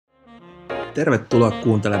Tervetuloa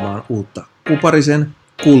kuuntelemaan uutta Kuparisen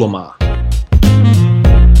Kulmaa.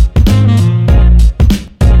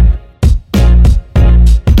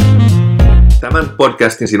 Tämän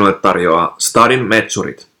podcastin sinulle tarjoaa Stadin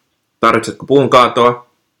metsurit. Tarvitsetko puun kaatoa?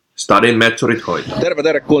 Stadin metsurit hoitaa.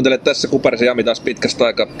 Terve kuuntelijat, tässä Kuparisen Jami taas pitkästä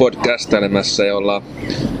aikaa podcastailemassa ja ollaan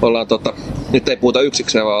nyt ei puhuta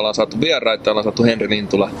yksikseen, vaan ollaan saatu vieraita, ollaan saatu Henri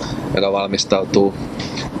Lintula, joka valmistautuu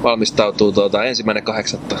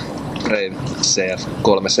 1.8. Brave CS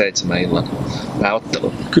 3-7 illan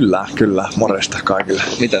pääotteluun. Kyllä, morjesta kaikille.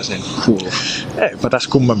 Mitä sen kuuluu? Eipä tässä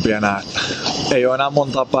kummempia enää, että ei ole enää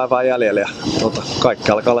montaa päivää jäljellä ja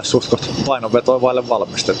kaikki alkaa olla suht painonvetoa vaille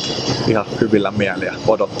valmistettu. Ihan hyvillä mieliä,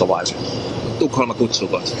 odottavaisin. Tukholma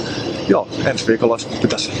kutsuuko? Joo, ensi viikolla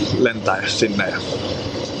pitäisi lentää sinne.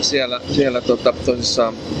 Siellä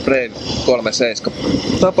tosissaan Brave 3-7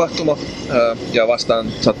 tapahtuma ja vastaan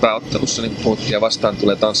sä oot pääottelussa, niin kuin puhuttiin, ja vastaan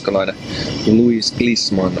tulee tanskalainen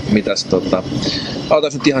Kulmaan. Mitäs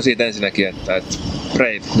aloitais nyt ihan siitä ensinnäkin, että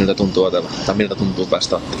Brave, miltä tuntuu otella, tai miltä tuntuu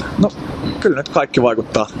päästä ottelemaan? No, kyllä nyt kaikki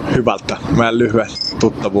vaikuttaa hyvältä meidän lyhyen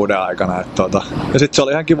tuttavuuden aikana. Ja sitten se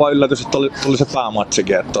oli ihan kiva yllätys, että tuli se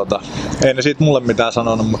päämatsikin. Ei ne siitä mulle mitään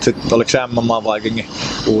sanonut, mutta sitten oliko se MMA Vikingin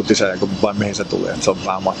uutiseen, vai mihin se tuli, että se on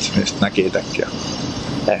päämatsi, niin sitten näki itsekin.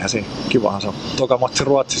 Eihän siinä, kivahan se on. Toka matsi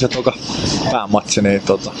Ruotsissa ja toka päämatsi, niin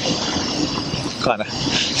kai ne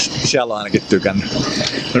siellä on ainakin tykännyt.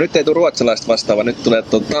 No nyt ei tule ruotsalaista vastaava, nyt tulee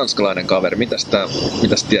tanskalainen kaveri.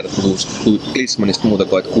 Mitäs tiedät Kulmanista muuta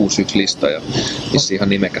kuin 6-1 lista ja missä ihan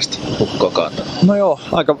nimekästä ukkoa kaataa? No joo,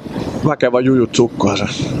 aika väkevä jujutsuukkohan se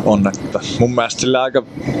on. Että mun mielestä sillä aika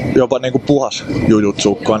jopa niinku puhas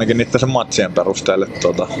jujutsuukko, ainakin niiden sen matsien perusteella.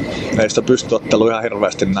 Ei sitä pysty ottelua ihan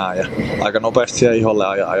hirveästi näin ja aika nopeasti siihen iholle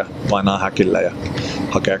ajaa ja painaa häkille ja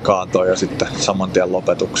hakee kaatoa ja sitten saman tien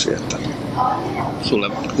lopetuksia. Sulle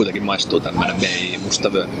kuitenkin maistuu tämmönen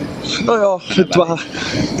musta vyö. No joo, nyt vähän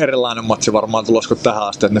erilainen matsi varmaan tulos kuin tähän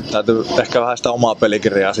asti. Nyt täytyy ehkä vähän sitä omaa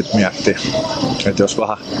pelikirjaa sit miettiä. Että jos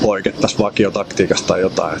vähän poikettais vakiotaktiikasta tai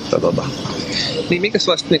jotain. Niin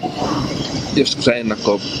minkälaista, jos kun sä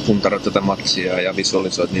ennakkoon puntaroit tätä matsia ja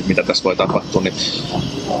visualisoit, niin mitä tässä voi tapahtua, niin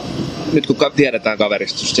nyt kun tiedetään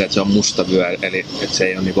kaverista se, että se on musta vyö, eli että se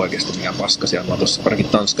ei ole oikeasti mikään paska siellä matossa, ainakin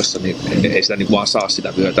Tanskassa, niin ei sitä vaan saa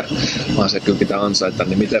sitä vyötä, vaan se kyllä pitää ansaita.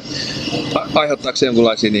 Niin miten, aiheuttaako se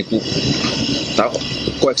jonkinlaisia, tai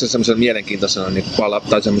koetko se semmoisena mielenkiintoisena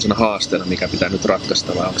tai semmoisena haasteena, mikä pitää nyt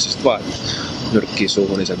ratkaista, vai onko se sitten vaan, että nyrkkii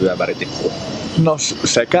suuhun, niin se vyöväri tippuu? No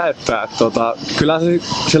sekä että kyllä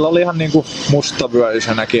sillä oli ihan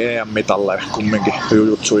mustavyöisenäkin EM-mitalle kumminkin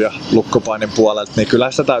jujutsu ja lukkopainin puolelta, niin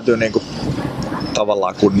kyllä sitä täytyy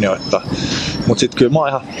tavallaan kunnioittaa. Mut sit kyllä mä oon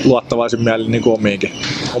ihan luottavaisin mielin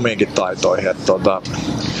omiinkin taitoihin.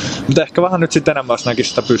 Mutta ehkä vähän nyt sitten enemmän jos näkisi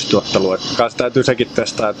sitä pystyottelua. Kai se täytyy sekin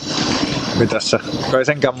testaa, että mitäs se, kai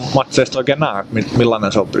senkään matseista oikein näe,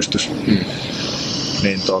 millainen se on pystys.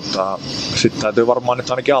 Niin sitten täytyy varmaan nyt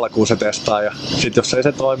ainakin alkuun se testaa ja sit jos ei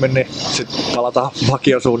se toimi, niin sit palataan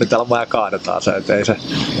vakiosuunnitelmaan ja kaadetaan se, että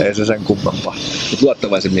ei se sen kummempaa. Mut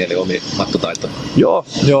luottavaisin mieli omiin mattotaitoihin?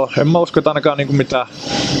 Joo, en mä usko, että ainakaan mitään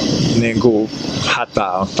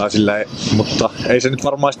hätää on tai silleen, mutta ei se nyt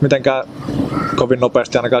varmaan mitenkään kovin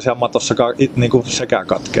nopeasti ainakaan siellä matossakaan sekään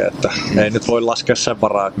katkee, että ei nyt voi laskea sen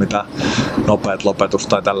varaa, että mitä nopeat lopetus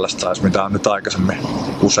tai tällaista olisi, mitä on nyt aikaisemmin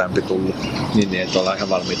useampi tullut. Niin, että ollaan ihan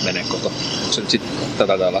valmiit menee koko. Se nyt sitten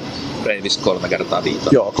taitaa olla Bravis 3x5.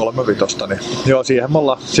 Joo, 3-5, niin joo, siihen me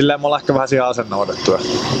ollaan ehkä vähän siihen asennoidettu.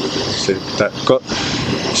 Sitten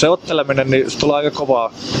se otteleminen, niin se tulee aika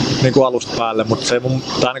kovaa alusta päälle, mutta se ei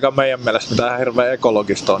ainakaan meidän mielestä mitään hirveän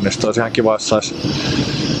ekologista on, niin se olisi ihan kiva, jos saisi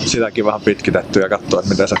sitäkin vähän pitkitettyä ja katsoa,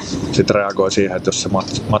 että miten se sitten reagoi siihen, että jos se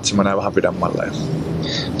matsi menee vähän pidemmälle.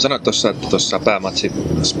 Sanoit tuossa, että tuossa päämatsi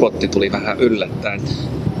spotti tuli vähän yllättäen,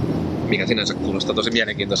 mikä sinänsä kuulostaa tosi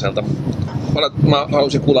mielenkiintoiselta. Mä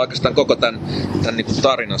halusin kuulla oikeastaan koko tämän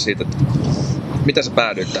tarinan siitä, että miten sä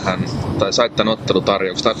päädyit tähän, tai sait tämän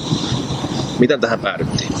ottelutarjouksen, miten tähän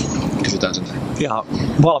päädyttiin? Kysytään sen. Ihan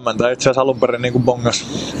valmentaja itse asiassa alun perin bongas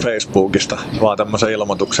Facebookista vaan tämmöisen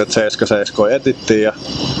ilmoituksen, että 7 etittiin ja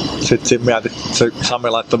sitten siinä mietit, se Sami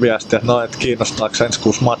laittoi viestiä, että että kiinnostaako ensi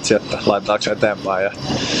kuusi matsi, että laitetaanko eteenpäin ja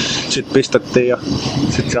sitten pistettiin ja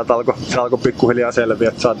sitten sieltä alkoi pikkuhiljaa selviä,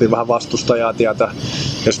 että saatiin vähän vastustajaa tietää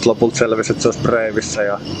ja sitten lopulta selvisi, että se olisi Bravissa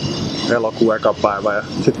ja elokuun eka päivä ja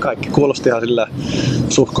sitten kaikki kuulosti ihan silleen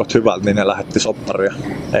suhkot hyvältä, niin ne lähetti sopparia.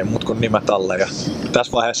 Ei muut kuin nimet alle ja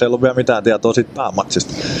tässä vaiheessa ei ollut vielä mitään tietoa siitä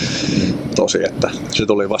päämatsista. Tosi, että se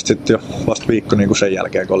tuli vasta viikko niin kuin sen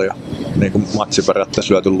jälkeen, kun oli jo niin kuin matsi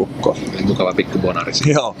periaatteessa lyöty lukkoon. Mukava pikku bonari.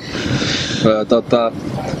 Joo.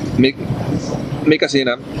 Mikä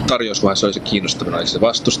siinä tarjousvaiheessa oli se kiinnostavina? Oliko se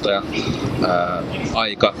vastustaja,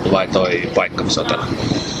 aika vai toi paikka, missä otetaan?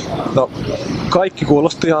 No, kaikki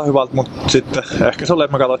kuulosti ihan hyvältä, mutta sitten ehkä se oli,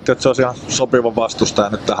 että me katsottiin, että se olisi ihan sopiva vastustaja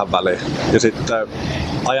nyt tähän väliin. Ja sitten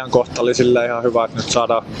ajankohta oli silleen ihan hyvä, että nyt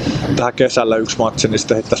saadaan tähän kesällä yksi matsi, niin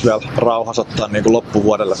sitten hittäisi vielä rauhassa ottaa niin kuin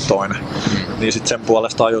loppuvuodelle toinen. Niin sitten sen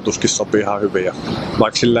puolesta ajoituskin sopii ihan hyvin. Ja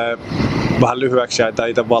vaikka silleen vähän lyhyeksi jäi tämä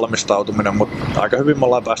itse valmistautuminen, mutta aika hyvin me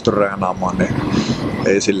ollaan päästy reenaamaan, niin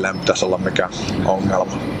ei silleen pitäisi olla mikään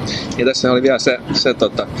ongelma. Ja tässä oli vielä se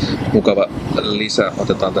mukava lisä.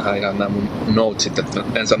 Otetaan tähän ihan nämä mun notesit, että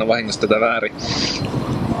en sano vahingossa tätä väärin.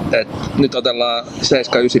 Nyt otellaan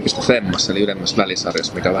 79.5 eli ylemmässä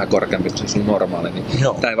välisarjassa, mikä on vähän korkeampi kuin sun normaali, niin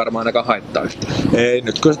tämä ei varmaan ainakaan haittaa yhtään. Ei,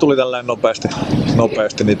 nyt kun se tuli tällainen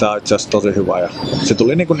nopeasti, niin tämä on itse asiassa tosi hyvä. Ja se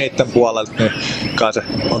tuli niinku niiden puolelta, niin kai se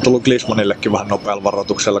on tullut Glismanillekin vähän nopealla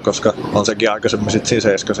varoituksella, koska on sekin aikaisemmin sit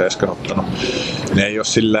siinä 7 ottanut. Niin ei ole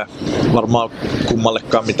silleen varmaan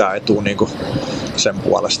kummallekaan mitään etua niinku sen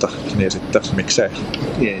puolesta, niin sitten miksei.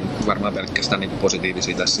 Ei varmaan pelkästään niinku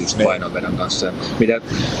positiivisia tässä just painonvedon kanssa. Miten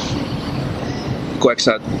koetko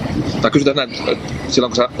sä, tai kysytään näin,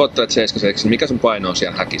 silloin kun sä ottelet 7, niin mikä sun paino on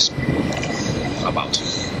siellä häkissä? About.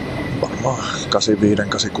 Varmaan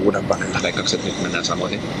 85-86 välillä. Veikkaatko, että nyt mennään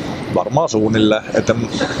samoihin? Varmaan suunnilleen, että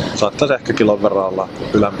saattaisi ehkä kilon verran olla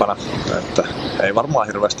ylempänä, että ei varmaan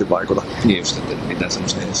hirveästi vaikuta. Niin just, että mitään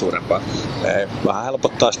semmoista niin suurempaa. Ei, vähän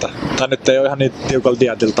helpottaa sitä. Tai nyt ei ole ihan niin tiukalla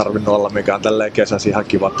dietillä tarvinnut olla, mikä on tälleen kesäsi ihan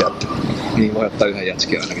kiva tietty. Niin, voi ottaa yhden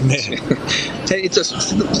jätskin ainakin. Niin. Hei, itse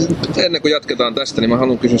asiassa ennen kuin jatketaan tästä, niin mä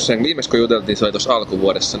haluan kysyä sen, viimeis kun juteltiin, se oli tuossa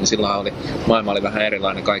alkuvuodessa, niin silloin maailma oli vähän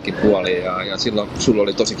erilainen kaikin puolin ja silloin sulla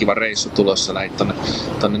oli tosi kiva reissu tulossa, lähit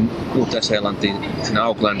tonne Uuteen-Seelantiin, sinne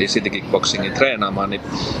Aucklandiin City Kickboxingin treenaamaan, niin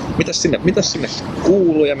mitäs sinne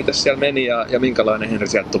kuului ja mitäs siellä meni ja minkälainen Henri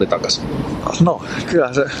sieltä tuli takaisin? No,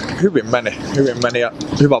 kyllähän se hyvin meni ja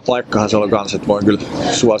hyvä paikkahan se oli kanssa, että voin kyllä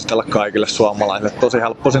suositella kaikille suomalaisille. Tosi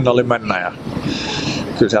helppo sinne oli mennä ja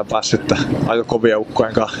kyllä siellä pääsi sitten aika kovia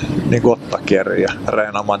ukkojen kanssa niin ottaa kierriä ja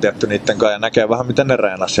reenaamaan tietty niiden kanssa ja näkee vähän miten ne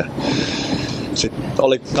reenasi. Sitten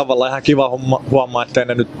oli tavallaan ihan kiva huomaa, ettei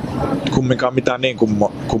ne nyt kumminkaan mitään niin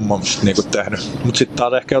kummallista niin tehnyt. Mutta sitten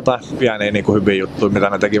taas ehkä jotain pieniä niin hyviä juttuja, mitä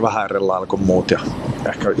ne teki vähän eri lailla kuin muut ja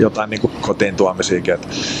ehkä jotain niin kotiin tuomisiakin.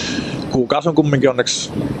 Kuukausi on kumminkin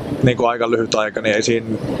onneksi niin aika lyhyt aika, niin ei siinä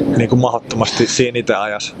niin mahdottomasti siinä itse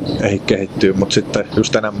ajassa ei kehittyä, mutta sitten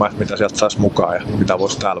just enemmän, että mitä sieltä saisi mukaan ja mitä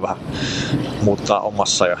voisi täällä vähän muuttaa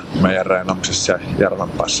omassa ja meidän reenaamisessa ja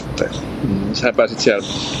Järvenpäässä. Sä pääsit siellä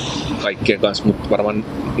kaikkien kanssa, mutta varmaan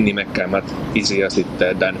nimekkäimmät Isi ja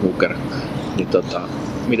sitten Dan Hooker. Niin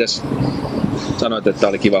mites sanoit, että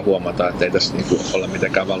oli kiva huomata, että ei tässä niinku olla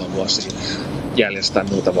mitenkään valovuosia jäljestään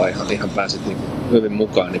muuta, vaan ihan pääsit niinku hyvin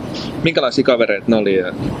mukaan. Niin minkälaisia kavereita ne oli,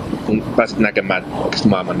 kun pääsit näkemään oikeasti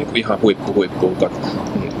maailman niinku ihan huippuukot?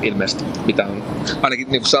 Niin ilmeisesti mitä on ainakin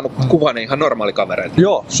niinku saanut kuvan, niin ihan normaali kavereita.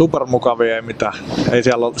 Joo, supermukavia, ei mitään. Ei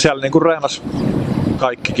siellä niinku reenas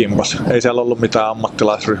kaikki kimpas. Ei siellä ollut mitään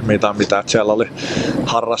ammattilaisryhmiä tai mitään. Että siellä oli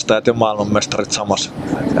harrastajat ja maailmanmestarit samassa.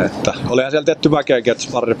 Että olihan siellä tietty väkeäkin, että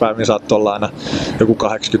sparripäiviin saattoi olla aina joku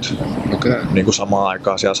 80 niin kuin samaan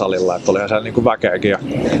aikaan siellä salilla. Että olihan siellä niin kuin väkeäkin. Ja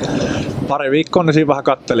pari viikkoa niin siinä vähän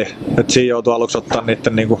katteli, että siinä joutui aluksi ottaa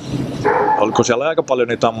niiden, niin kuin, oliko siellä aika paljon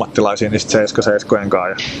niitä ammattilaisia niistä 7 kanssa.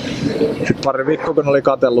 Ja sitten pari viikkoa kun oli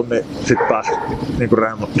katsellut, niin sitten pääsi niin kuin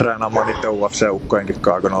reenaamaan niiden UFC-ukkojenkin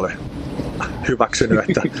kanssa, kun oli hyväksynyt,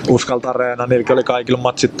 että uskaltaa reenaa. Niilläkin oli kaikilla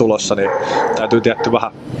matsit tulossa, niin täytyy tietty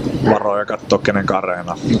vähän varoa ja katsoa kenenkaan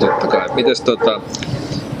reenaa. No totta kai. Mites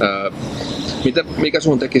mikä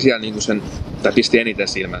sun teki siellä niinku sen, tai pisti eniten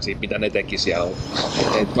silmään siitä, mitä ne teki siellä?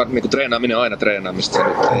 Niinku treenaaminen on aina treenaamista, se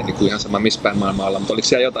nyt ei niinku ihan sama missä päin maailmalla, mutta oliko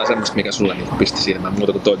siellä jotain semmoista, mikä sulle niinku pisti silmään?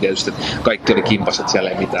 Muuta kuin toi tietysti, että kaikki oli kimpas, että siellä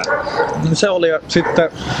ei mitään. Se oli ja sitten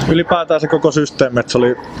ylipäätään se koko systeemi, että se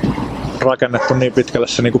oli rakennettu niin pitkälle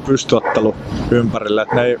se niinku pystyottelu ympärille,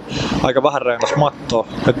 että ne ei aika vähän reenasi mattoa,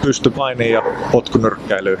 että pysty painiin ja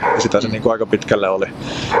potkunyrkkeilyyn ja sitä se niinku aika pitkälle oli.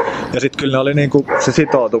 Ja sitten kyllä ne oli niinku se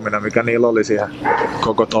sitoutuminen, mikä niillä oli siihen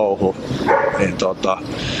koko touhuun. Niin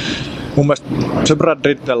mun mielestä se Brad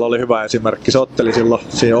Riddell oli hyvä esimerkki. Se otteli silloin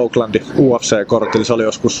siinä Oaklandin UFC-kortilla. Se oli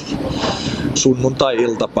joskus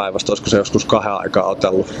sunnuntai-iltapäivästä, olisiko se joskus 2 aikaa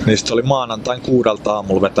otellut. Niin sitten oli maanantain 6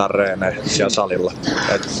 aamulla vetää reenejä siellä salilla.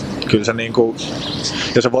 Et kyllä se niinku,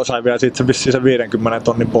 ja se sai vielä sitten se 50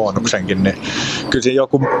 tonnin bonuksenkin, niin kyllä siinä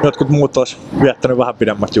jotkut muut olisi viettänyt vähän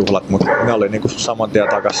pidemmät juhlat, mutta ne oli niinku saman tien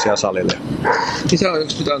takaisin siellä salille. Niin se on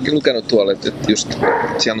yksi, mitä onkin lukenut tuolla, että just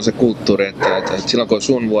siellä on se kulttuuri, että silloin kun on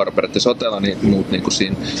sun vuoro periaatteessa otella, niin muut niin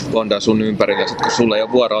siinä bondaa sun ympärillä. Sitten kun sulla ei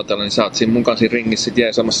ole vuoro otella, niin sä oot siinä mukaan siinä ringissä sit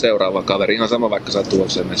jeesaamassa seuraava kaveri. Ihan sama vaikka sä oot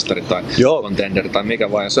UFC-mestari tai contender tai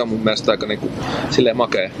mikä vaan. Ja se on mun mielestä aika niinku silleen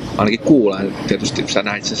makea, ainakin kuulee. Tietysti sä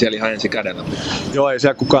näit sen siellä ihan ensi kädellä. Joo, ei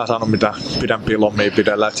siellä kukaan saanut mitään pidempiä lomia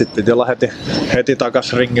pidellä. Sitten piti olla heti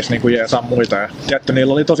takas ringissä niin jeesaa muita. Ja tietty,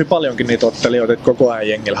 niillä oli tosi paljonkin niitä ottelijoita, että koko ajan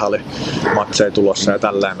jengillä oli matseja tulossa ja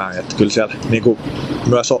tälleen näin. Että kyllä siellä niinku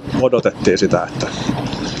myös odotettiin sitä, että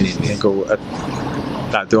niinku, et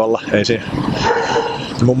täytyy olla. Ei siinä.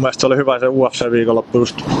 Mun mielestä se oli hyvä se UFC-viikonloppu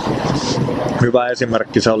just hyvä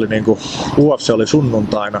esimerkki. Se oli niinku, UFC oli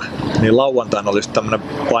sunnuntaina, niin lauantaina oli tämmönen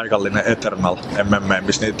paikallinen Eternal MMA,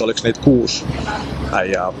 missä oliko niitä 6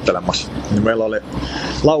 äijää ottelemassa. Niin meillä oli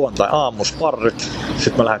lauantai aamusparrit,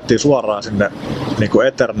 sitten me lähdettiin suoraan sinne niinku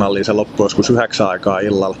Eternaliin, se loppui joskus 9 aikaa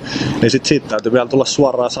illalla. Niin sit siitä täytyi vielä tulla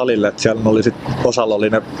suoraan salille, että siellä oli sit, osalla oli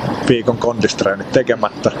ne viikon kondistreenit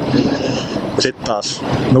tekemättä. Sitten taas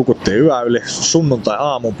nukuttiin yö yli. Sunnuntai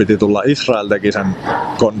aamun piti tulla. Israel teki sen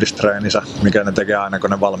kondistreeninsä, mikä ne tekee aina kun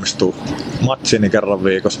ne valmistuu matsiin kerran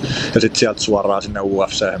viikossa. Ja sitten sieltä suoraan sinne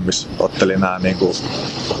UFC:hen, missä otteli nää niinku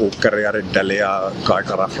Hooker ja Riddell ja Kai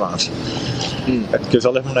Kara France. Et kyllä se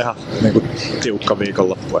oli semmonen ihan niinku tiukka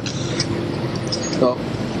viikonloppu. No,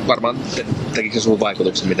 varmaan tekikö se sun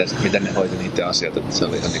vaikutuksen, miten ne hoiti niiden asiat, että se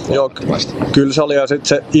oli ihan niin kuin kyllä se oli, ja sitten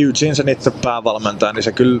se Eugene, sen itse päävalmentaja, niin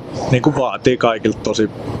se kyllä niin kuin vaatii kaikilta tosi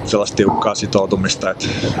sellaista tiukkaa sitoutumista, että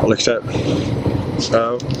oliko se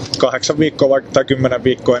 8 viikkoa tai 10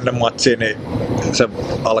 viikkoa ennen matsia, niin se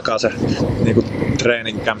alkaa se niin kuin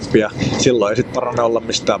training camp, ja silloin ei sitten parane olla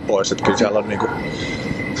mistään pois, että kyllä siellä on niin kuin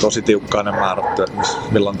tosi tiukkainen määrätty, että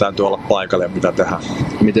milloin täytyy olla paikalla ja mitä tehdään.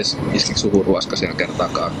 Mites iskikö suhun ruoska siellä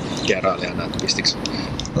kertaakaan kerailijana, että pistikö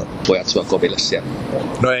pojat sua koville siellä?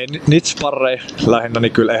 No ei, niitä sparreja lähinnä,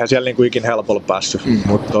 niin kyllä eihän siellä niinku ikin helpolla päässyt.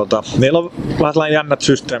 Mutta niillä on vähän sellainen jännät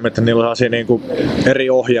systeemit, että niillä on niinku eri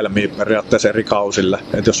ohjelmia periaatteessa eri kausille.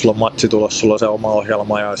 Et jos sulla on matsi tulossa, sulla on se oma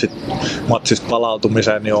ohjelma ja sitten matsista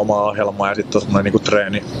palautumiseen niin oma ohjelma ja sitten on semmoinen niinku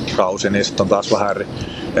treenikausi, niin sitten on taas vähän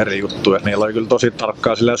eri juttuja. Niillä oli kyllä tosi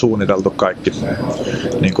tarkkaan silleen suunniteltu kaikki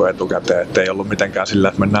niin kuin etukäteen, ettei ollut mitenkään silleen,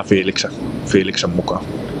 että mennään fiiliksen mukaan.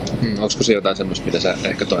 Onko se jotain semmoista, mitä sä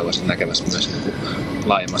ehkä toivoisit näkevässä myös niin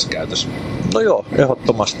laajemmassa käytössä? No joo,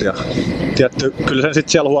 ehdottomasti. Ja tietty, kyllä sen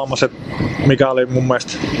sitten siellä huomasi, että mikä oli mun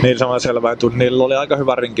mielestä niin sama selvä, että niillä oli aika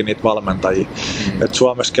hyvä rinki niitä valmentajia. Et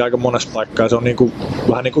Suomessakin aika monessa paikkaa se on niinku,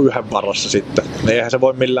 vähän niin kuin yhden varassa sitten. Eihän se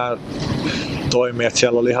voi millään toimia, että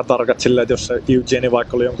siellä oli ihan tarkat silleen, että jos se Eugene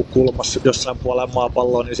vaikka oli jonkun kulmassa jossain puolella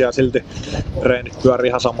maapalloa, niin siellä silti treenit pyörii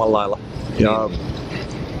ihan samalla lailla. Ja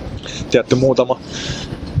tietty muutama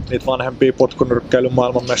niitä vanhempia potkunyrkkeilyn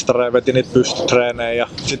maailmanmestareja veti niitä pystytreenejä ja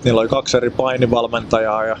sitten niillä oli 2 eri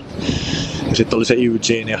painivalmentajaa ja sitten oli se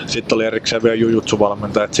Eugene ja sitten oli erikseen vielä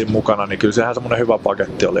jujutsuvalmentajat siinä mukana, niin kyllä sehän semmoinen hyvä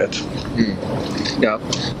paketti oli. Ja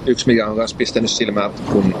yksi mikä on myös pistänyt silmään,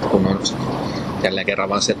 kun on jälleen kerran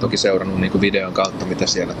vaan se toki seurannut niin kuin videon kautta, mitä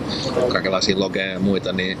siellä kaikenlaisia logeja ja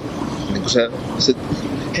muita, niin kuin se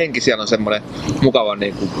henki siellä on semmoinen mukava,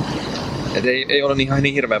 niin kuin, että ei ole ihan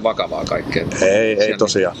niin hirveän vakavaa kaikkea. Ei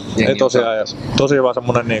tosiaan. Ei tosiaan. Ja tosi vaan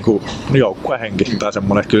semmoinen niin joukkuehenki tai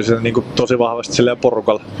semmoinen, kyllä se niin kuin tosi vahvasti silleen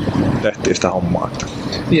porukalla tehtiin sitä hommaa. Että.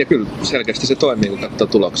 Niin ja kyllä selkeästi se toimii, kun katsoo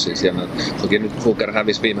tuloksia siellä. Toki nyt Hooker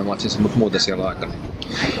hävisi viime matsissa, mutta muuten siellä on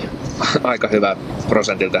aika hyvä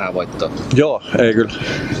prosentilla tähän voittoon. Joo, ei kyllä.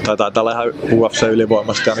 Taitaa olla ihan UFC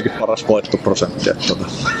ylivoimasti ainakin paras voittoprosentti. No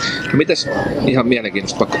mites, ihan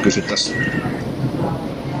mielenkiintoista pakko kysyä tässä.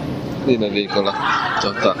 Viime viikolla,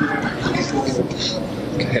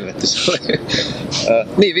 helvetti se oli.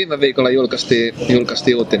 Niin, viime viikolla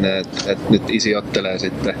julkaistiin uutinen, että nyt isi ottelee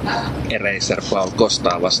sitten Eraser Paul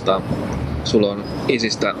Costaa vastaan. Sulla on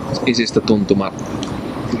isistä tuntuma.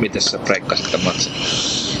 Miten sä breikkasit tämän matsin?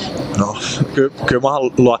 No, kyllä mä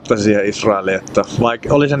luottaisin siihen Israeliin, että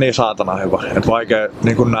oli se niin saatana hyvä, että vaikea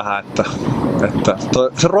niin kuin nähdä, että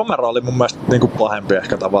se Romero oli mun mielestä niin kuin pahempi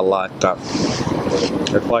ehkä tavallaan, että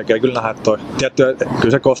Et vaikea kyllä nähdä toi. Tietty,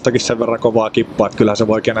 kyllä se Kostakin sen verran kovaa kippaa, että kyllähän se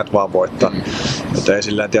voi kenet vaan voittaa. Et ei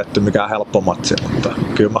silleen tietty mikään helppo matsi, mutta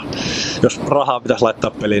kyllä jos rahaa pitäisi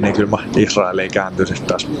laittaa peliin, niin kyllä mä Israeliin kääntyisin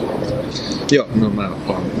tässä. Joo, no mä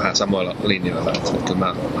oon vähän samoilla linjoilla.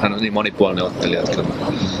 Kyllä hän on niin monipuolinen ottelija, että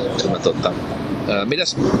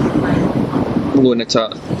mitäs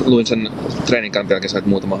luin sen treeninkämpin jälkeen, sä olet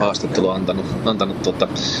muutama haastattelu antanut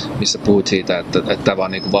missä puhuit siitä, että tämä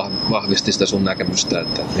vaan niin vahvisti sitä sun näkemystä,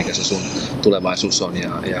 että mikä se sun tulevaisuus on.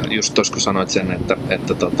 Ja just tuossa kun sanoit sen, että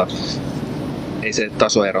ei se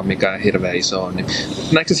tasoero mikään hirveän iso on, niin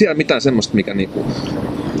näetkö siellä mitään semmoista, mikä niinku,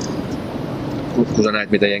 kun sä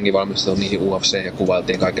näit, miten jengi valmistui niihin UFC ja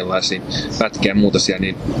kuvailtiin kaikenlaisia pätkiä ja muuta siellä,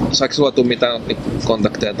 niin saiko luotua mitään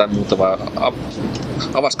kontakteja tai muuta, vai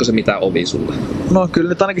avasko se mitään ovia sulle? No kyllä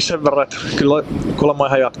nyt ainakin sen verran, että kyllä Kulma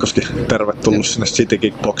ihan jatkoskin tervetullut sinne City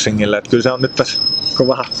Kickboxingille. Että kyllä se on nyt tässä, kun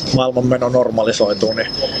vähän maailmanmeno normalisoituu, niin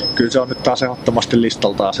kyllä se on nyt taas ehdottomasti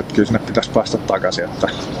listaltaan, että kyllä sinne pitäisi päästä takaisin. Että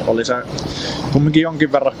oli se kumminkin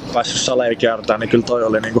jonkin verran päässyt saleja kiertämään, niin kyllä toi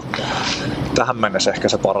oli niinku tähän mennessä ehkä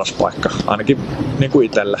se paras paikka, ainakin niinku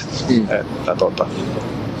itselle. Että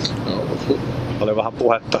oli vähän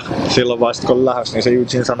puhetta silloin vasta kun lähes, niin se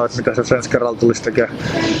Eugene sanoi, että mitä se ensi kerralla tulisi tekemään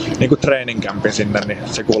niinku training campin sinne, niin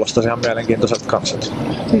se kuulostaisi ihan mielenkiintoiselta kanssa.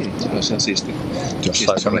 Se olisi ihan siisti. Jos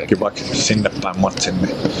saisi jonnekin vaikka sinne päin matsin,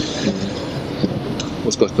 niin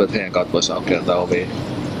uskoisitko, että heidän kautta voisi aukeaa ovia?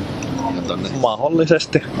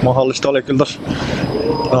 Mahdollisesti oli kyllä tossa,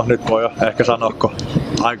 no nyt voi jo ehkä sanoa, kun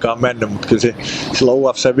aika on mennyt, mutta kyllä silloin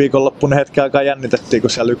UFC-viikonloppuun hetken aikaa jännitettiin, kun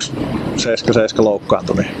siellä yksi 7-7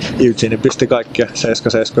 loukkaantui, niin Eugene pisti kaikkia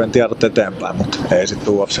 7-7 tiedot eteenpäin, mutta ei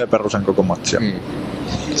sitten UFC perusen koko matsia.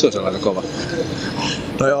 Se olisi aika kova.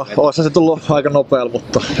 No joo, olisi se tullut aika nopealla,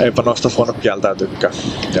 mutta eipä noista voinut kieltäytyykään.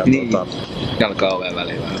 Niin, jalkaa oveen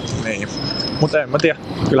väliin vähän. Niin. Mutta en mä tiedä,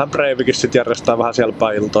 kyllähän Breivikin sit järjestää vähän siellä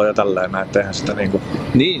päin iltoa ja tälleen näin, eihän sitä niinku...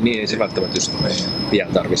 Niin, ei se välttämättä just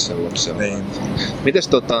vielä tarvitse sellaisia. Niin. Mites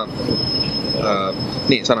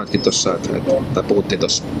niin sanoitkin tossa, että puhuttiin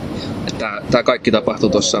tossa, että tää kaikki tapahtui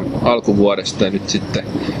tossa alkuvuodesta ja nyt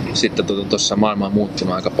sitten tossa maailma on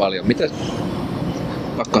muuttunut aika paljon.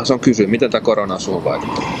 Pakkohan se on kysyä, miten tämä korona on suhun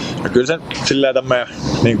vaikuttanut? No kyllä se silleen tämän meidän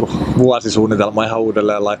niin vuosisuunnitelma ihan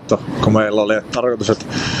uudelleen laittoi, kun meillä oli tarkoitus, että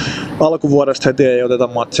alkuvuodesta heti ei oteta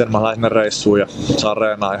matsia, mä lähdin sinne reissuun ja saa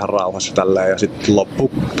reenaa ihan rauhassa tälleen. Ja sitten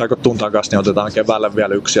kun tuun takas, niin otetaan keväälle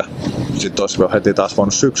vielä yksi ja sitten olisi heti taas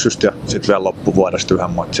voinut syksystä ja sitten vielä loppuvuodesta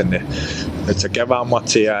yhden matsin. Niin nyt se kevään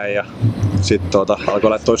matsi jäi ja sitten alkoi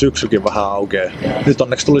olla toi syksykin vähän aukeaa. Nyt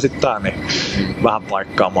onneksi tuli sitten tää, niin vähän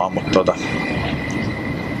paikkaamaan, mutta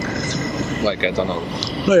vaikeet on ollut.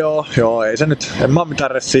 No joo, ei se nyt, en mä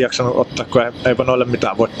mitään ressiä jaksanut ottaa, kun eipä noille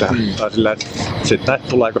mitään voi tehdä. Tai silleen, että sit näitä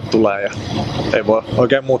tulee kun tulee ja ei voi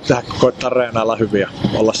oikein muut tehdä, kun koittaa reenailla hyvin ja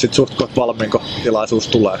olla sit suht kohta valmiin, kun tilaisuus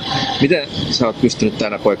tulee. Miten sä oot pystynyt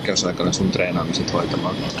tänä poikkeusaikana sun treenaamiset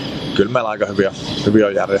hoitamaan? Kyllä meillä aika hyvin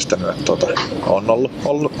on järjestänyt, että on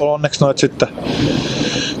ollut onneksi noit sitten,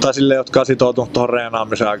 tai silleen, jotka on sitoutunut tuohon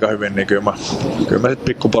reenaamiseen aika hyvin, niin kyllä me sit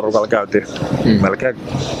pikkuporukalla käytiin melkein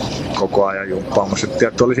koko ajan jumppaamassa.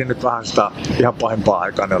 Tietysti oli siinä nyt vähän sitä ihan pahimpaa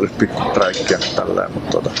aikaa, ne olisi pikkutreikkiä tälleen,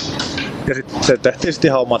 mutta ja sitten se tehtiin sitten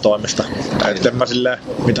ihan oma toimista. Et en mä silleen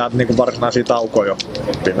mitään niinku varsinaisia taukoja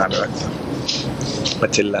pitänyt, että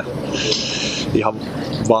silleen ihan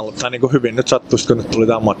tai niinku hyvin nyt sattuisi, kun nyt tuli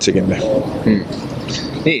tää matsikin.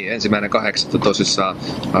 Niin, 1.8. tosissaan.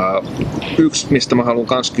 Yksi, mistä mä haluan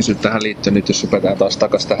kans kysyä tähän liittyen, nyt jos hypätään taas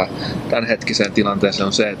takas tähän tämänhetkiseen tilanteeseen,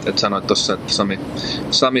 on se, että sanoit tossa, että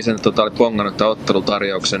Sami sen oli pongannut tämän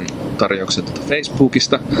ottelutarjouksen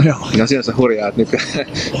Facebookista. Joo. Ja on sinänsä hurjaa, että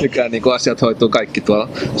nykyään niin asiat hoituu kaikki tuolla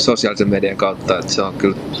sosiaalisen median kautta, että se on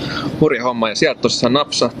kyllä hurja homma. Ja sieltä tosissaan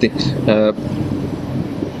napsahti.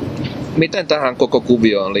 Miten tähän koko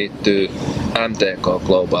kuvioon liittyy MTK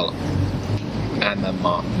Global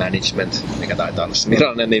MMA Management, mikä taitaa olla se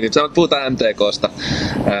virallinen nimi. Puhutaan MTKsta.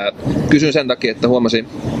 Kysyn sen takia, että huomasin,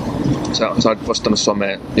 sä olit postannut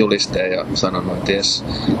someen julisteen ja sanonut, että jes,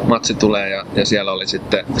 matsi tulee ja siellä oli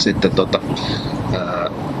sitten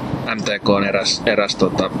MTK:n eräs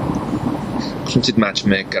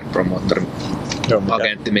matchmaker, promoter,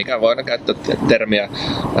 agentti, mikä voidaan käyttää termiä.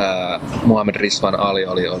 Muhammed Rizwan Ali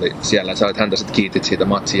oli siellä ja sä olit häntä sitten kiitit siitä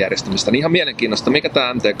matsin järjestämistä. Niin ihan mielenkiinnosta, mikä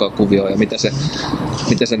tää MTK-kuvio on ja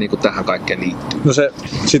miten se niinku tähän kaikkeen liittyy? No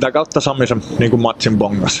sitä kautta Sami sen niinku matsin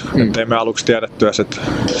bongas. Ei me aluksi tiedetty edes, että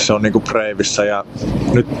se on niinku Breivissä ja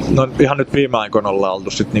ihan nyt viime aikoina ollaan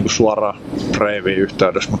oltu sit niinku suoraan Breiviin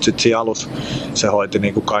yhteydessä, mutta sitten siinä alussa se hoiti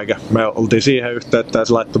niinku kaiken me oltiin siihen yhteyttä ja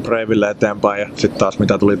se laittoi Braville eteenpäin ja sitten taas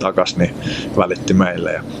mitä tuli takas, niin välitti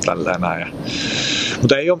meille ja tälleen näin.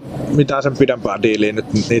 Mutta ei ole mitään sen pidempää diiliä nyt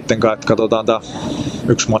niitten kanssa, että katsotaan tää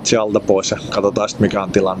yksi matsi alta pois ja katsotaan sitten mikä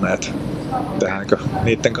on tilanne, että tehdäänkö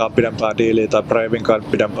niitten kanssa pidempää diiliä tai Bravin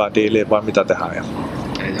kanssa pidempää diiliä vai mitä tehdään.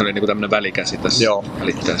 Eli se oli niinku tämmönen välikäsi tässä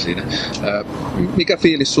välittää siinä. Mikä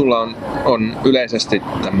fiilis sulla on yleisesti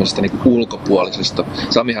tämmöisestä niinku ulkopuolisesta?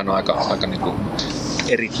 Samihan on aika niinku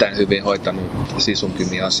erittäin hyvin hoitanut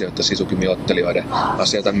Sisukimi-asioita, Sisukimi-ottelijoiden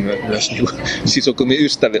asioita, myös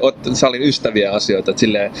niinku salin ystäviä asioita.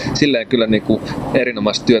 Silleen kyllä niinku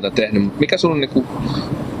erinomaista työtä tehnyt. Mikä sulla on niinku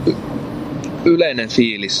yleinen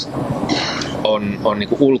fiilis on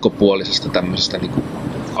niinku ulkopuolisesta tämmöisestä niinku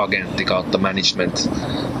agentti kautta management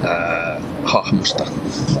hahmosta?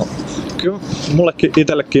 Kyllä mullekin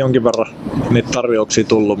itsellekin jonkin verran niitä tarjouksia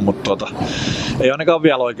tullut, mutta ei ainakaan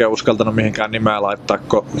vielä oikein uskaltanut mihinkään nimeä laittaa,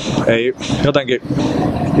 kun ei jotenkin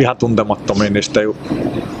ihan tuntemattomiin, niin sitten ei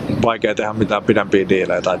vaikea tehdä mitään pidempiä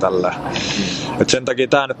diilejä tai tällä. Et sen takia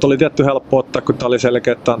tää nyt oli tietty helppo ottaa, kun tää oli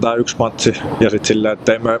selkeä, että on tää yksi matsi. Ja sit silleen,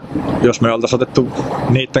 että jos me oltais otettu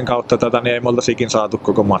niitten kautta tätä, niin ei me oltais ikin saatu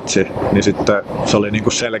koko matsi. Niin sitten se oli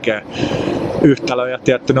niinku selkeä yhtälö ja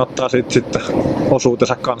tietty ne ottaa sitten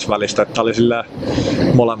osuutensa kans välistä. Että oli silleen,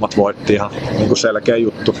 molemmat voitti ihan niinku selkeä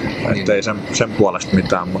juttu. Että ei sen puolesta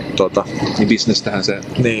mitään. Mutta niin bisnestähän se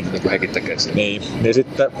niinku hekin tekee sen. Niin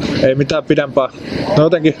sitten ei mitään pidempää. No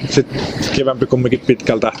jotenkin sit kivempi kumminkin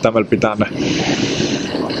pitkällä tähtäimellä pitää ne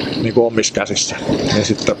niinku omissa käsissä. Ja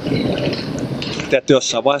sitten tietysti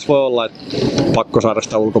jossain vaiheessa voi olla, että pakko saada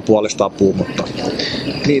sitä ulkopuolista apua, mutta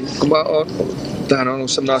niin, kun tämähän on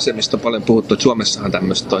ollut sellainen asia, mistä on paljon puhuttu, että Suomessahan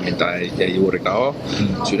tämmöistä toimintaa ei juurikaan ole.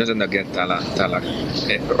 Syynä sen takia, että täällä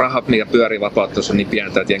rahat, mikä pyörii vapauttelussa on niin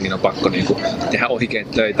pientä, että jengin on pakko niinku tehdä oikein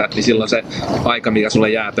töitä, niin silloin se aika, mikä sulle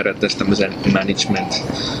jää periaatteessa tämmöisen management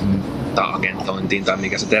tai agentointiin tai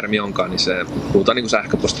mikä se termi onkaan, niin se puhutaan niin kuin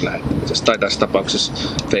sähköpostilähettämisestä tai tässä tapauksessa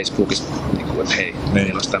Facebookista, niin kuin, että hei,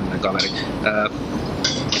 meillä olisi tämmöinen kaveri.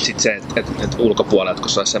 Sitten se, että ulkopuolelta, kun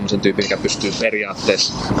se olisi semmoisen tyypin, mikä pystyy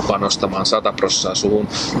periaatteessa panostamaan 100% suhun,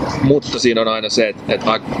 mutta siinä on aina se,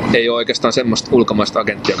 että ei ole oikeastaan semmoista ulkomaista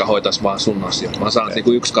agenttia, joka hoitaisi vaan sun asioita, vaan saat niin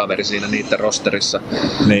kuin yksi kaveri siinä niiden rosterissa,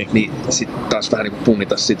 niin sitten taas vähän niin kuin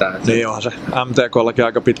punnita sitä. Että niin onhan se MTK:llakin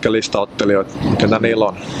aika pitkä lista ottelijoita, ketä niillä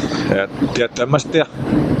on. En mä tiedä.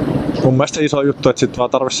 Mun mielestä iso juttu, että sit vaan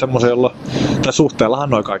tarvitsisi semmoisen, jolla tai suhteellahan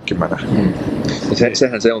noin kaikki menee.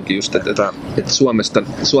 Sehän se onkin just, että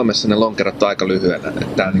Suomessa ne lonkerot on aika lyhyellä. Että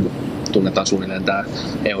täällä niinku tunnetaan suunnilleen tää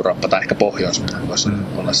Eurooppa tai ehkä Pohjoismainen voisi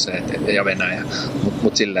olla se, ja Venäjä.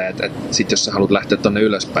 Mut silleen, että sit jos sä haluat lähteä tonne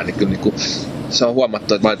ylöspäin, niin kyllä niinku, se on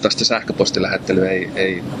huomattu, että valitettavasti sähköpostilähettely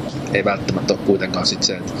ei välttämättä ole kuitenkaan sit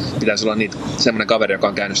se, että pitäisi olla semmoinen kaveri, joka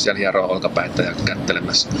on käynyt siellä hieroa olkapäitä ja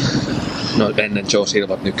kättelemässä. No ennen Joe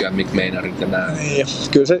Silvat, nykyään Mick Maynarit ja nää. Niin,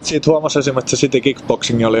 kyllä se, siitä huomasi esimerkiksi, että City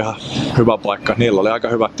Kickboxing oli ihan hyvä paikka. Niillä oli aika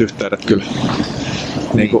hyvät yhteydet kyllä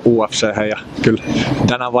niinku UFC:hen ja kyllä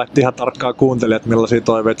tänään vaihti ihan tarkkaan kuuntelijat, millaisia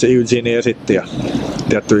toiveita se Eugene esitti ja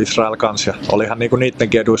tietty Israel kans ja olihan niinku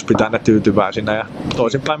niittenkin eduissa pitää ne tyytyväisinä ja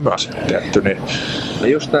toisinpäin myös tietty. Niin. No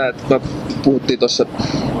just nää, että puhuttiin tossa,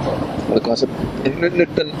 olikohan se nyt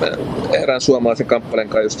erään suomalaisen kamppailen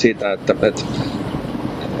kanssa just siitä, että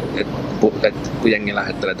kun jengi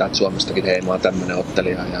lähettelee täältä Suomestakin, että hei, mä oon tämmönen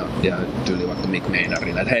ottelija ja tyyli vaikka Mick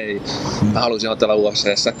Maynardilla, että hei, mä haluaisin otella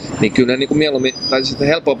UFC:ssä, niin kyllä ne niin kuin mieluummin, tai sitten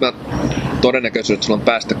helpommin todennäköisyys, että sulla on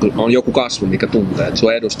päästä, kun on joku kasvu, mikä tuntee, että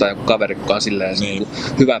sua edustaa joku kaveri, joka on silleen niin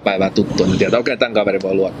hyvää päivää tuttua, niin tietää, okei, tämän kaverin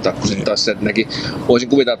voi luottaa, kun sitten taas se, että nekin, voisin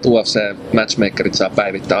kuvitella, että UFC-matchmakerit saa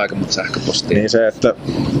päivittää aika monta sähköpostia. Niin se, että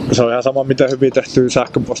se on ihan sama, miten hyvin tehtyä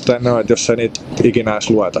sähköposteja ne on, että jos ei niitä ikinä edes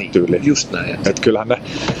lueta tyyliin. Just näin. Että kyllähän ne,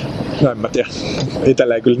 no en mä tiedä,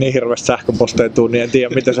 itelle ei kyllä niin hirveästi sähköposteja tuu, niin en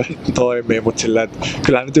tiedä miten se toimii, mutta silleen, että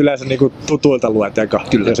kyllähän nyt yleensä niinku tutuilta luet eka.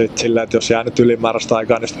 Kyllä. Ja sitten silleen, että jos jää nyt ylimääräistä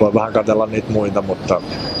aikaa, niin sitten voi vähän katsella niitä muita, mutta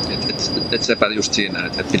et sepä just siinä,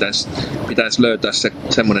 että pitäisi löytää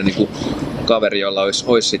semmoinen niinku kaveri, jolla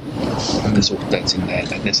olisi sitten ne suhteet sinne,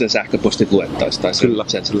 että ne sen sähköpostit luettaisiin tai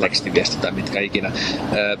sen tekstiviesti tai mitkä ikinä.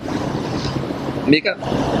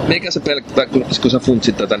 Mikä se pelkkää, kun sä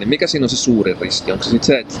funtsit tätä, niin mikä siinä on se suurin riski? Onko se sitten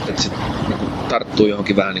se, että sit tarttuu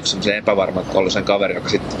johonkin vähän niin semmoisen epävarman kollisen kaveri, joka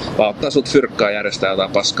sitten vaan ottaa sut fyrkkaa, järjestää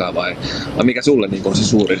jotain paskaa vai mikä sulle niin on se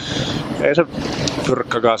suurin? Ei se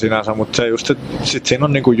fyrkkakaan sinänsä, mutta se just, että sit siinä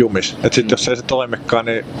on niinku jumis. Että sit jos ei se toimikaan,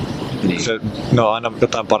 niin. Se, no aina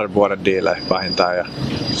jotain parin vuoden diilejä vähintään ja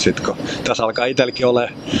sit kun tässä alkaa itselläkin ole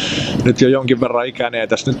nyt jo jonkin verran ikää, niin ei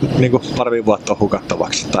tässä nyt niinku pari vuotta on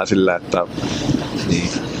hukattavaksi tai silleen, että niin.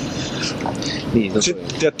 Niin,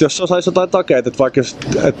 sitten tietty, jos saisi jotain takeet, että vaikka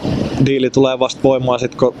että diili tulee vasta voimaan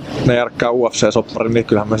sit kun ne järkkää UFC-sopparin, niin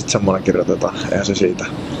kyllähän me sitten semmoinen kirjoitetaan. Eihän se siitä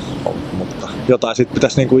ole, mutta jotain sitten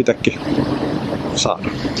pitäisi niinku itsekin saada.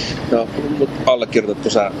 No, mutta allekirjoitatko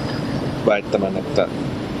sä väittämän, että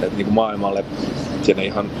niin maailmalle sinne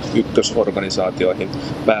ihan ykkösorganisaatioihin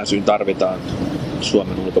pääsyyn tarvitaan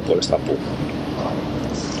Suomen ulkopuolista apua?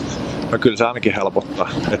 No kyllä se ainakin helpottaa.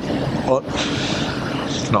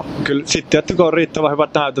 No kyllä sitten kun on riittävän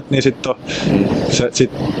hyvät näytöt, niin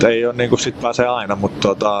sitten ei ole niinku sit pääsee aina,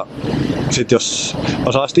 mutta sit jos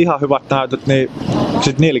on saa ihan hyvät näytöt, niin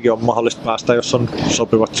sit niilläkin on mahdollista päästä, jos on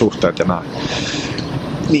sopivat suhteet ja näin.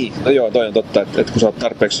 Niin, no joo, toi on totta, että kun sä oot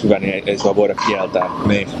tarpeeksi hyvä, niin ei sua voida kieltää.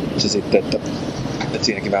 Niin. Se sitten, että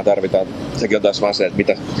siinäkin vähän tarvitaan, sekin on taas vaan se,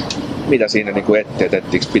 että mitä siinä niinku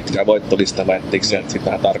ettiikö pitkää voittolista vai ettiikö se sitten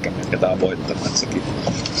vähän tarkemmin, ketä on voittanut, että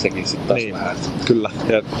sekin sitten taas niin, vähän. Kyllä,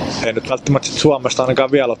 ja ei nyt välttämättä Suomesta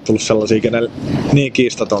ainakaan vielä ole tullut sellaisia, kenellä niin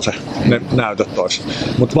kiistaton se ne näytöt olisi.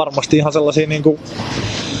 Mutta varmasti ihan sellaisia niinku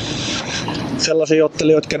sellaisia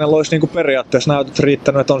ottelijoita, kenellä olisi niinku periaatteessa näytöt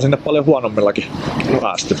riittänyt, että on sinne paljon huonommillakin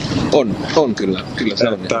päästy. On kyllä se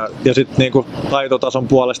on. Ja sitten niinku taitotason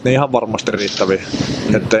puolesta niin ihan varmasti riittäviä.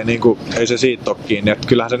 Että ei se siitä ole kiinni. Et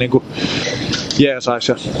kyllähän se niinku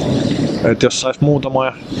jeesaisi. Että jos sais muutama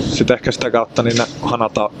ja sitten ehkä sitä kautta niin ne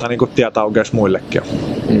hanata, tai niinku tietä aukeisi muillekin.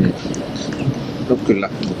 No kyllä,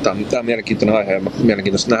 mutta tämä on mielenkiintoinen aihe ja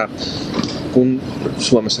mielenkiintoista nähdä, kun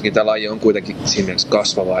Suomessakin tämä laji on kuitenkin siinä mielessä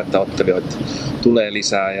kasvava, että ottelijoita tulee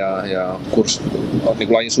lisää ja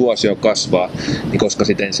niin lajin suosio kasvaa, niin koska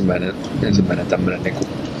sitten ensimmäinen tämmöinen niin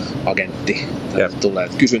agentti tulee.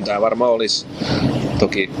 Et kysyntää varmaan olisi.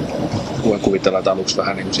 Toki voin kuvitella, että aluksi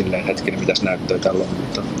vähän niin kuin silleen hetkinen, mitäs näyttöä tällä on,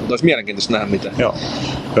 mutta olisi mielenkiintoista nähdä mitä. Joo,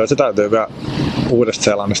 se täytyy vielä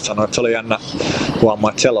Uudesta-Seelannista sanoa, että se oli jännä huomaa,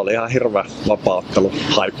 että siellä oli ihan hirveä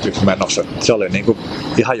vapaaottelu-haippi menossa. Se oli niin kuin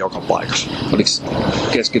ihan joka paikassa. Oliko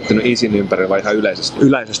keskittynyt isin ympärillä vai ihan yleisesti?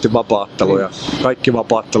 Yleisesti vapaaottelu ja kaikki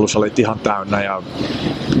vapaattelussa oli ihan täynnä ja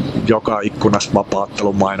joka ikkunassa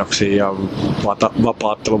vapaattelumainoksia ja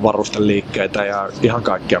vapaattelun varusteliikkeitä ja ihan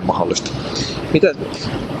kaikkea mahdollista.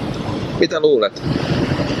 Mitä luulet?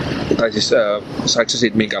 Tai siis saiko sä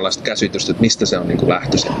siitä minkäänlaista käsitystä, että mistä se on niin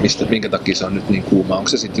lähtöisin, minkä takia se on nyt niin kuuma? Onko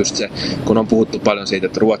se sitten just se, kun on puhuttu paljon siitä,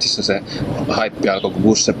 että Ruotsissa se haippi alkoi, kun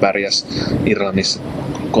Busse pärjäs, Irlannissa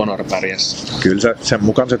Conor pärjäs? Kyllä se, sen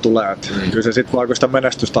mukaan se tulee. Kyllä se sitten, kun sitä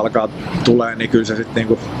menestystä alkaa tulee, niin kyllä se sitten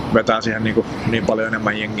niinku vetää siihen niin paljon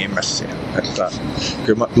enemmän jengiä messiin. Että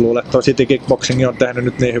kyllä mä luulen, että City Kickboxing on tehnyt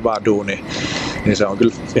nyt niin hyvää duunia, niin se on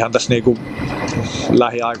kyllä ihan tässä niinku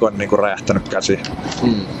lähiaikoina niinku räjähtänyt käsiin.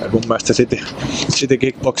 Mun mielestä se City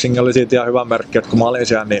Kickboxing oli siitä ihan hyvä merkki, että kun mä olin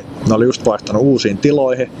siellä, niin ne oli just vaihtanut uusiin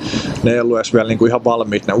tiloihin. Ne ei ollut edes vielä niinku ihan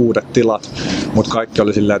valmiit ne uudet tilat, mutta kaikki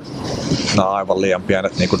oli silleen, että nämä on aivan liian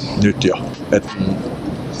pienet niinku nyt jo.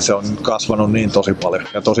 Se on kasvanut niin tosi paljon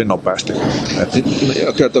ja tosi nopeasti.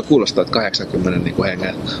 Kyllä tuo kuulostaa, että 80 niin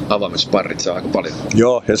hengen avaamisparrit, se on aika paljon.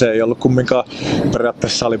 Joo, ja se ei ollut kumminkaan,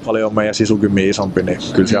 periaatteessa oli paljon meidän sisukymmin isompi, niin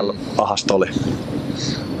kyllä siellä ahasta oli.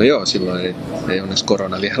 No joo, silloin ei onneksi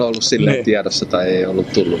korona vielä ollut silleen tiedossa tai ei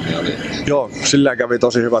ollut tullut. Niin oli. Joo, silleen kävi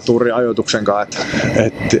tosi hyvä tuuri ajoituksen kanssa,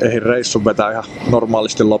 että ei reissun vetää ihan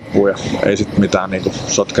normaalisti loppuun ja ei sitten mitään niinku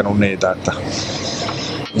sotkenut niitä. Että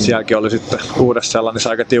sielläkin oli sitten Uudessa-Seelannissa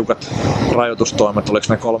aika tiukat rajoitustoimet, oliko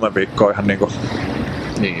ne 3 viikkoa ihan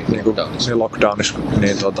lockdownissa,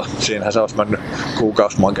 niin siinähän se olisi mennyt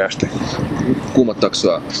kuukausi makeasti. Kuumottaako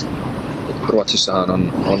sua? Ruotsissahan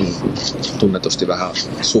on tunnetusti vähän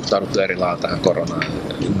suhtauduttu eri lailla tähän koronaan.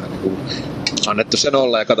 Annettu sen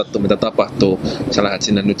olla ja katsottu mitä tapahtuu. Sä lähdet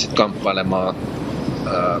sinne nyt sitten kamppailemaan.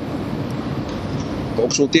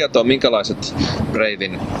 Onko sulla tietoa minkälaiset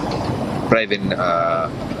Bravin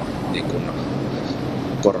niin kuin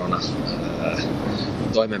korona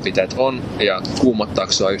toimenpiteet on ja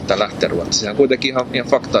kuumottaako sua yhtään lähteä Ruotsiin? Se on kuitenkin ihan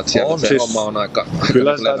fakta, että siellä se homma on aika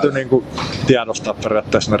kyllä se täytyy niinku tiedostaa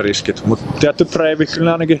periaatteessa ne riskit, mutta tietty Brave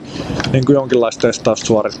kyllä ainakin niinku jonkinlaista testausta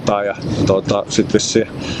suorittaa ja sit vissiin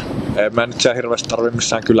ei mä nyt siellä hirveästi tarvitse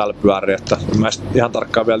missään kylällä pyöriä, että mä ihan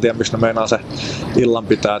tarkkaan vielä tiedä, missä ne meinaa se illan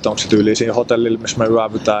pitää, että onko se tyyli siinä hotellilla, missä me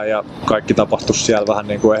yövytään ja kaikki tapahtuu siellä vähän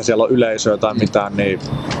niin kuin eihän siellä ole yleisöä tai mitään, niin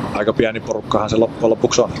aika pieni porukkahan se loppujen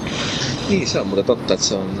lopuksi on. Niin, se on muuten totta, että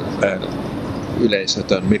se on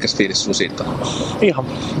yleisötön. Mikäs fiilis sun siitä on? Ihan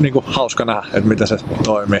niin kuin hauska nähdä, että miten se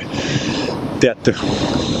toimii. Tietty,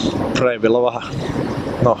 Bravella on vähän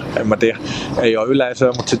no en mä tiedä, ei ole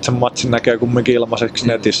yleisöä, mutta sitten sen matsin näkee kumminkin ilmaiseksi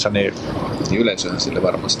netissä. Niin yleisöhän sille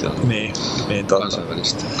varmasti on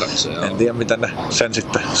kansainvälistä katsojaa. En tiedä miten ne sen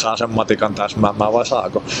sitten saa sen matikan täsmäämään vai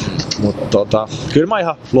saako. Mutta kyllä mä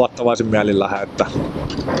ihan luottavaisin mielin lähden, että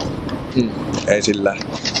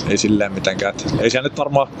ei silleen mitenkään. Ei siellä nyt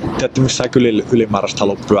varmaan tietty missään kyllä ylimääräistä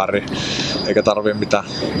halua pyöriä, eikä tarvii mitään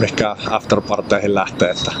mihinkään afterparteihin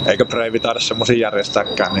lähteä, että eikä Breivi taida semmosia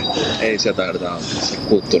järjestääkään. Niin ei se taideta se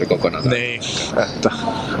kulttuuri kokonaan. Niin, että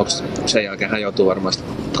sen jälkeen hän joutuu varmaan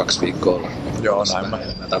 2 viikkoa olla. Joo, näin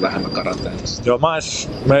tai vähemmän karanteenissa. Joo,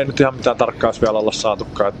 me ei nyt ihan mitään tarkkaa vielä olla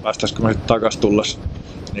saatukaan, että päästäisikö me sitten takas tulles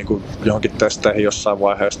niin johonkin testeihin jossain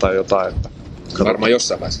vaiheessa tai jotain. Että varmaan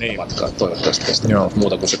jossain vaiheessa matkaa, toivottavasti kestää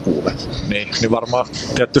muuta kuin se kuume. Niin varmaan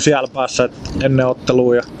tietty siellä päässä ennen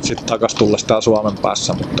ottelua ja sitten takas tulles tää Suomen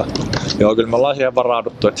päässä, mutta joo, kyllä me ollaan siihen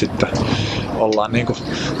varauduttu, että sitten ollaan niinku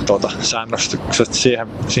säännöstykset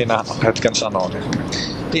siinä hetken sanoo.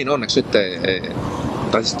 Niin onneksi nyt ei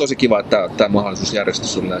tai siis tosi kiva, että tämä mahdollisuus järjestyi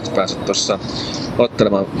sulle, että pääset tuossa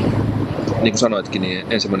ottelemaan, niin kuin sanoitkin, niin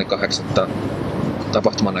 1.8.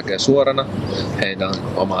 tapahtuma näkee suorana. Heillä on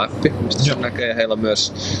oma appi, mistä se näkee, ja heillä on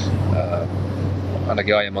myös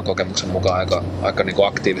ainakin aiemman kokemuksen mukaan aika niin kuin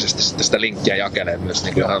aktiivisesti sitten sitä linkkiä jakelee myös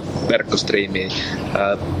niin kuin ihan verkkostriimiin.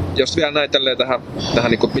 Jos vielä näin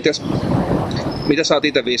tähän niin kuin, mitä sä oot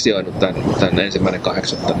itse visioinut tämän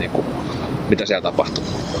 1.8. niin kuin, mitä siellä tapahtuu?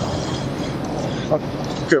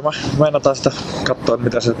 Kyllä mä meinataan sitä katsoa, että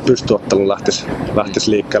miten se pystyottelu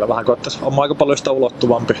lähtisi liikkeelle. Vähän koettaisiin, on aika paljon sitä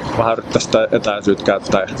ulottuvampi. Vähän yrittää sitä etäisyyttä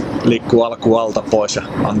käyttää ja liikkuu alkuun alta pois ja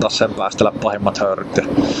antaa sen päästellä pahimmat höyryt. Ja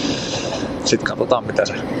sitten katsotaan, miten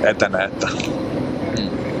se etenee. Että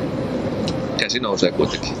käsi nousee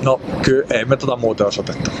kuitenkin. No kyllä ei me muuten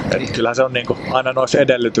osoitetta. Kyllähän se on niinku aina noissa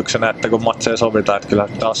edellytyksenä, että kun matseja sovitaan, että kyllä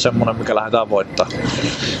tämä on semmoinen, mikä lähdetään voittaa.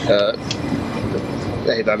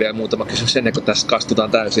 Ehditään vielä muutama kysymys ennen kuin tässä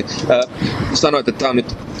kastutaan täysin. Sanoit, että tämä on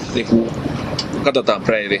nyt, niin kuin, katsotaan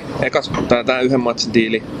Breivi. Tämä yhden matsin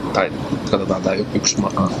diili, tai katsotaan tämä yksi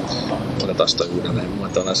otetaan sitä uudelleen.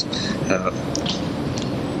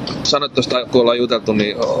 Sanoit tuosta, kun ollaan juteltu,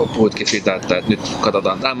 niin puhuitkin siitä, että nyt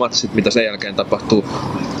katsotaan tämä matsi, mitä sen jälkeen tapahtuu.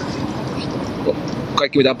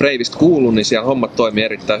 Kaikki mitä on Breivistä kuullut, niin siellä hommat toimii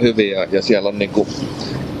erittäin hyvin ja siellä on niinku,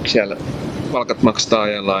 siellä palkat maksetaan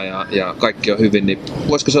ajallaan ja kaikki on hyvin, niin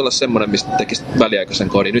voisiko se olla semmoinen, mistä tekisit väliaikaisen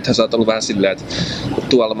kodin? Nythän sä oot ollut vähän silleen, että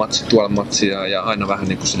tuolla matsi ja aina vähän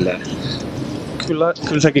niin kuin silleen. Kyllä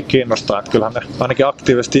sekin kiinnostaa, että kyllähän ne ainakin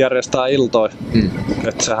aktiivisesti järjestää iltoja.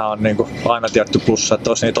 Että sehän on niinku aina tietty plussa, että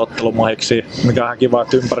olisi niitä ottelumahiksia, mikä on ihan kiva,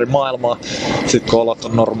 että ympäri maailmaa. Sitten kun olot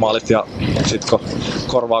on normaalit ja sitten kun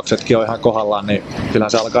korvauksetkin on ihan kohdallaan, niin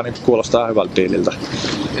kyllähän se alkaa niinku kuulostaa hyvältä diililtä.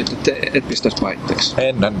 Et pistäisi vaihteeksi?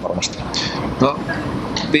 En varmasti. No,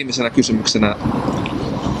 viimeisenä kysymyksenä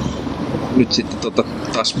nyt sitten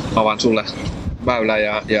taas avaan sulle väylän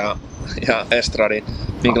ja estradin.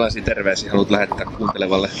 Minkälaisia terveisiä haluat lähettää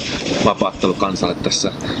kuuntelevalle vapaa-ottelukansalle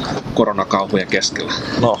tässä koronakauhujen keskellä?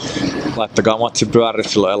 No, laittakaa matsi pyöriä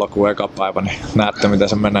silloin elokuun eka päivä, niin näette miten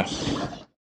se menee.